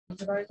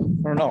I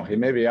don't know. He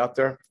may be out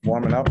there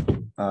warming up,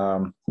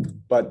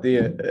 but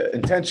the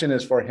intention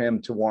is for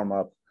him to warm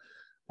up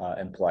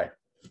and play.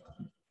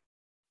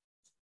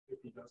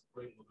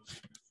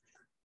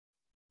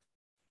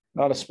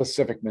 Not a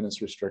specific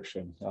minutes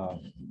restriction,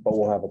 but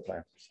we'll have a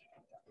plan.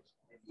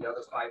 The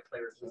other 5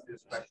 players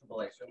is questionable,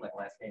 I assume, like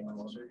last game on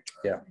Wilson.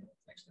 Yeah.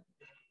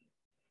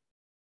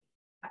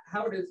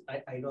 How does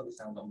I know this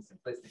sounds almost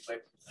simplistic,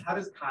 but how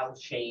does Kyle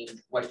change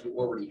what you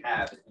already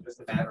have? Is it just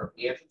a matter of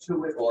answer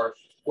to it, or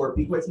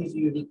because he's a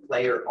unique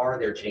player, are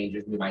there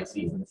changes we might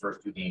see in the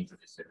first 2 games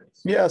of this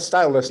series? Yeah,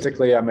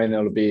 stylistically, I mean,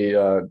 it'll be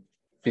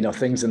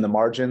things in the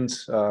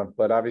margins,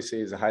 but obviously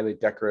he's a highly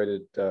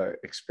decorated,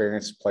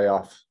 experienced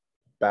playoff,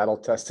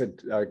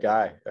 battle-tested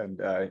guy,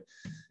 and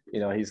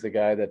he's the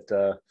guy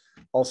that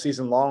all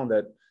season long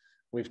that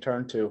we've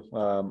turned to,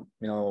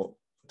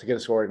 to get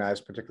us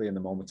organized, particularly in the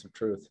moments of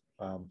truth.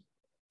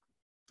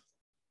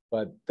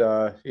 But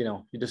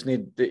you just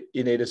need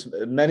as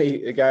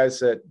many guys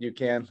that you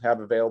can have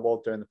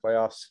available during the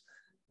playoffs.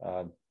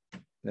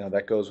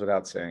 That goes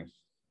without saying.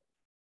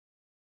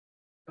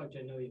 Coach,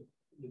 I know you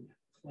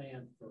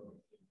plan for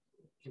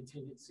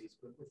contingencies,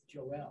 but with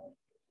Joel,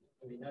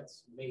 I mean,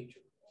 that's major.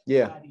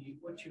 Yeah.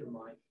 What's your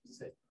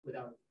mindset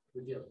without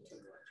revealing too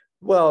much?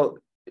 Well,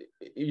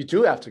 you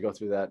do have to go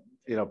through that,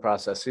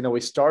 process.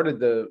 We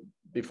started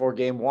before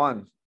game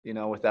 1,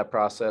 with that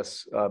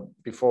process,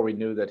 before we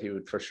knew that he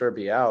would for sure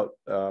be out,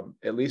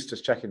 at least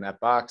just checking that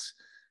box.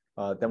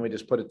 Then we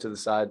just put it to the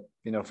side,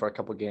 for a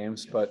couple of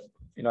games. But,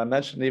 I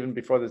mentioned even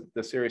before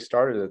the series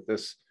started that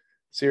this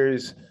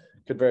series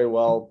could very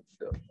well,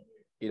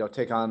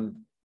 take on,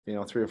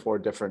 3 or 4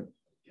 different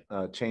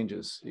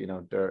changes,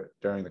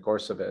 during the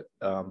course of it.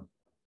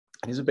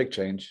 He's a big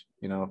change,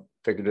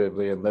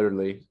 figuratively and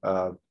literally.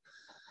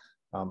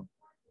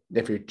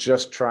 If you're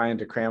just trying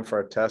to cram for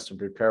a test and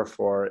prepare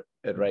for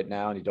it right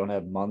now, and you don't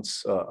have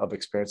months of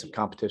experience of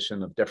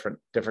competition of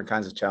different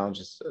kinds of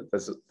challenges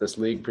this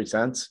league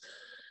presents,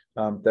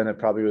 then it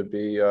probably would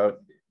be, a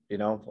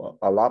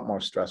lot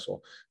more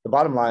stressful. The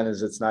bottom line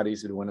is it's not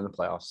easy to win in the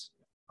playoffs.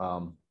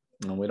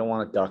 And we don't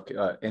want to duck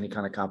any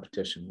kind of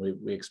competition.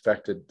 We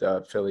expected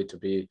Philly to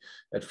be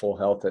at full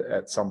health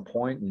at some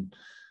point,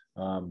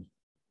 and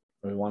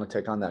we want to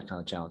take on that kind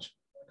of challenge.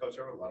 Coach,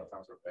 there were a lot of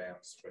times where Bam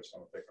switched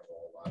on the pick and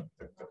roll a lot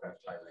to defend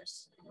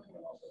Tyrese. What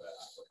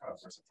kind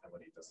of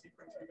versatility does he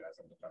bring to you guys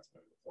in defense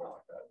moving forward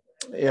like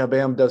that? Yeah,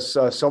 Bam does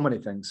so many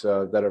things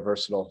that are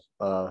versatile.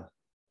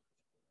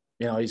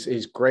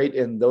 He's great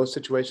in those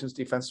situations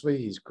defensively.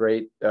 He's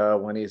great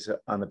when he's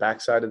on the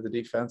backside of the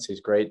defense.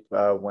 He's great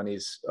when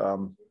he's,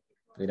 in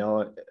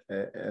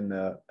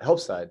the help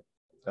side.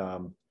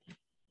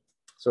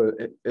 So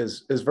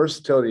his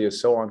versatility is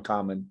so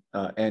uncommon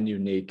and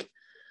unique.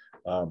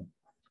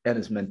 And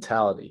his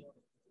mentality,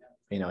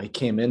 he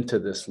came into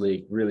this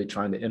league really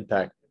trying to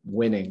impact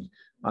winning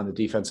on the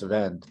defensive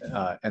end.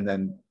 And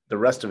then the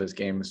rest of his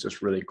game has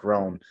just really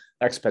grown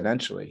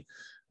exponentially.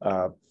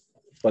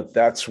 But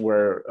that's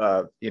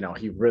where,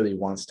 he really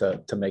wants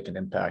to make an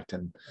impact.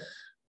 And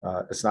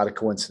it's not a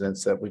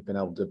coincidence that we've been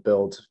able to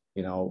build,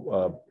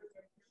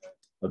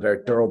 a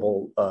very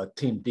durable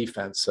team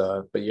defense.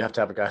 But you have to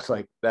have a guy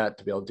like that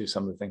to be able to do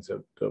some of the things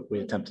that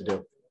we attempt to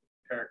do.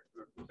 Erik,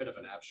 a bit of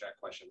an abstract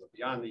question, but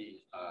beyond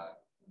the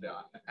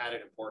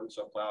added importance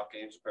of playoff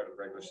games compared to the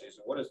regular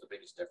season, what is the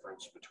biggest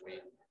difference between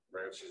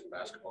regular season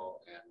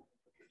basketball and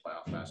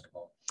playoff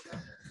basketball?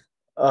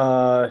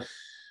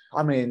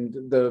 I mean,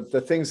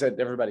 the things that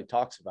everybody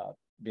talks about,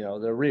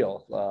 they're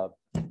real.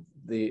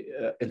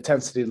 The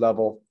intensity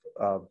level,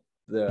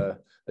 the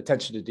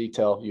attention to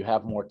detail, you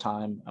have more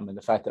time. I mean,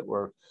 the fact that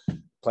we're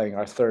playing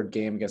our 3rd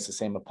game against the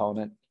same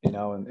opponent, in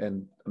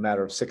a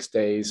matter of 6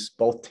 days,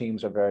 both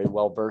teams are very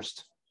well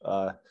versed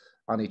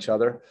on each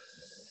other.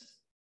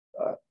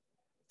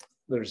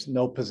 There's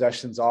no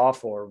possessions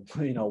off, or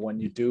when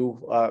you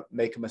do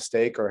make a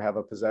mistake or have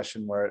a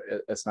possession where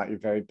it's not your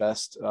very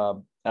best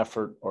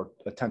effort or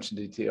attention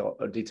to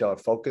detail or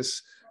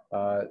focus,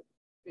 the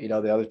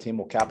other team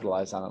will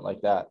capitalize on it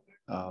like that.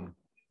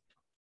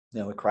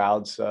 The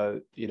crowds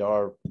are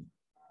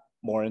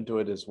more into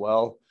it as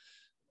well.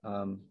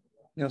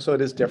 So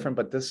it is different,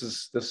 but this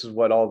is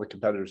what all the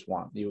competitors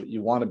want.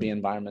 You want to be in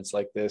environments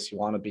like this. You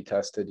want to be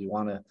tested. You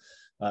want to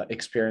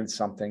experience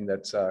something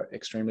that's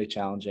extremely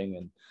challenging,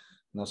 and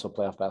also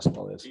playoff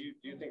basketball is. Do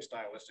you think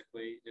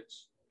stylistically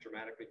it's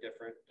dramatically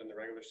different than the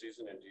regular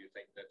season, and do you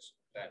think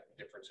that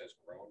difference has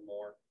grown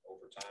more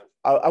over time?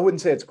 I wouldn't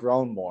say it's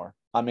grown more.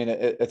 I mean,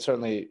 it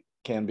certainly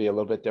can be a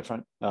little bit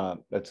different.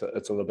 It's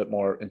a little bit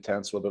more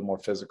intense, a little bit more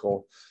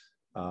physical.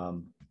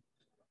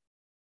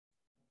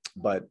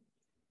 But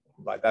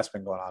that's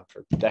been going on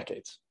for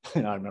decades. I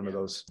remember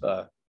those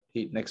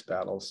Heat Knicks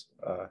battles.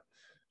 That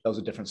was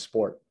a different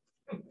sport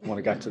when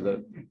it got to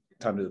the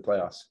time of the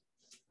playoffs.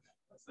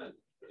 What's the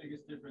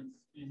biggest difference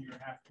in your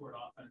half-court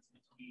offense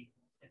between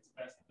its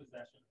best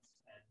possessions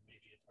and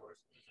maybe its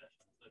worst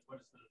possessions? Like, what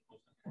is the most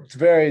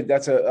important?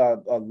 That's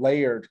a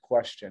layered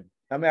question.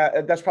 I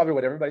mean, that's probably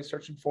what everybody's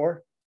searching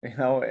for,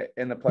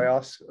 in the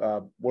playoffs.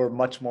 We're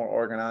much more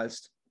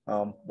organized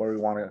where we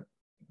want to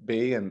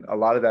be. And a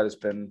lot of that has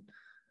been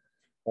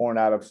born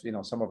out of,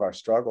 some of our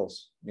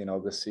struggles,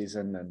 this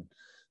season,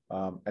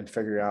 and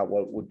figuring out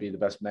what would be the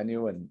best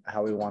menu and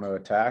how we want to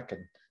attack.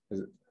 And,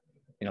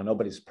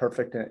 nobody's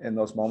perfect in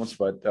those moments,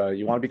 but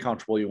you want to be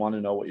comfortable. You want to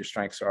know what your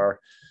strengths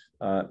are,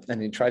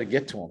 and you try to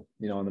get to them,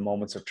 in the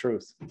moments of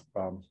truth.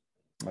 I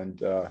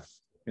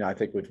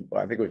think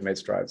we've made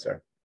strides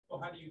there.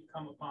 Well, how do you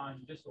come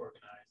upon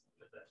disorganized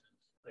possessions?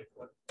 Like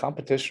what?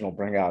 Competition will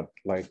bring out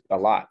like a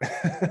lot.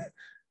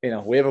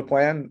 We have a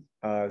plan,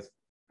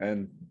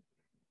 and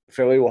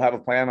Philly will have a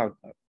plan on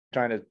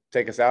trying to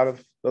take us out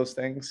of those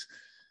things.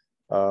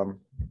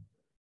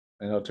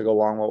 To go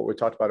along with what we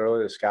talked about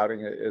earlier, the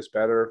scouting is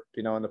better,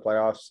 in the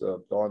playoffs.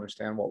 They'll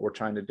understand what we're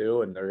trying to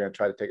do, and they're going to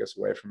try to take us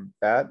away from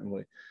that.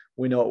 And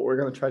we know what we're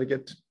going to try to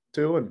get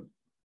to. And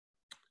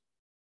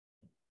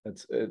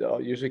it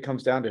usually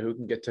comes down to who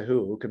can get to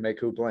who can make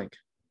who blink.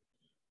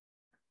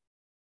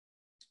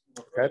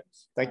 Okay.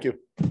 Thank you.